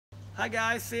Hi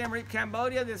guys, Siem Reap,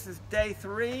 Cambodia. This is day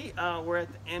 3. We're at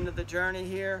the end of the journey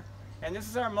here. And this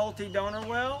is our multi-donor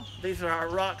well. These are our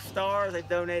rock stars. They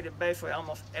donated basically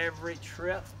almost every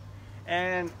trip.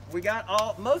 And we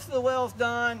got most of the wells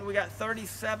done. We got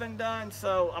 37 done,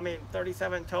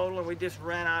 37 total, and we just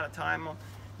ran out of time.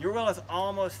 Your well is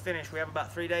almost finished. We have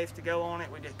about 3 days to go on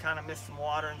it. We just kind of missed some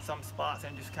water in some spots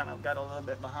and just kind of got a little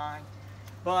bit behind.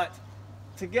 But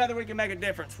together we can make a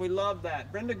difference. We love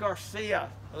that. Brenda Garcia,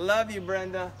 love you,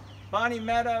 Brenda. Bonnie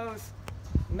Meadows,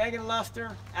 Megan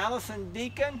Luster, Allison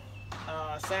Deacon,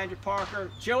 Sandra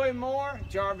Parker, Joey Moore,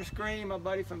 Jarvis Green, my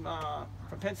buddy from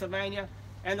Pennsylvania,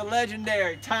 and the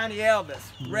legendary Tiny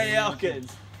Elvis, Ray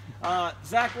Elkins.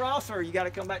 Zach Rosser, you got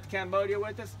to come back to Cambodia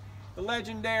with us. The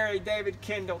legendary David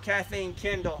Kendall, Kathleen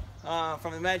Kendall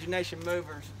from Imagination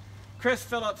Movers. Chris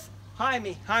Phillips,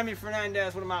 Jaime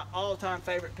Fernandez, one of my all-time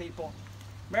favorite people.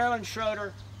 Marilyn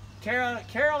Schroeder,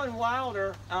 Carolyn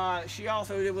Wilder, she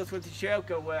also was with the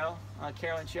Chilco well,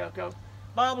 Carolyn Chilco.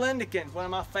 Bob Lindekin, one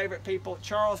of my favorite people.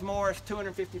 Charles Morris,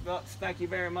 250 bucks, thank you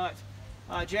very much.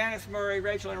 Janice Murray,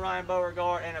 Rachel and Ryan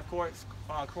Beauregard, and of course,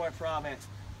 Croy Province.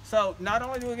 So not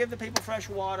only do we give the people fresh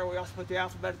water, we also put the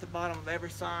alphabet at the bottom of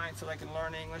every sign so they can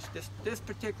learn English. This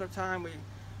particular time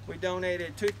we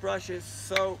donated toothbrushes,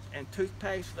 soap, and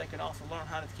toothpaste so they can also learn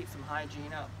how to keep some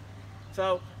hygiene up.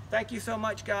 So thank you so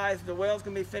much, guys. The well's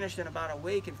going to be finished in about a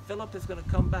week, and Philip is going to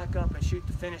come back up and shoot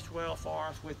the finished well for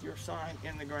us with your sign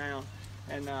in the ground.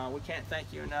 And we can't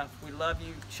thank you enough. We love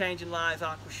you. Changing lives,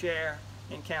 AquaShare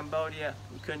in Cambodia.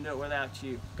 We couldn't do it without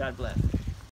you. God bless.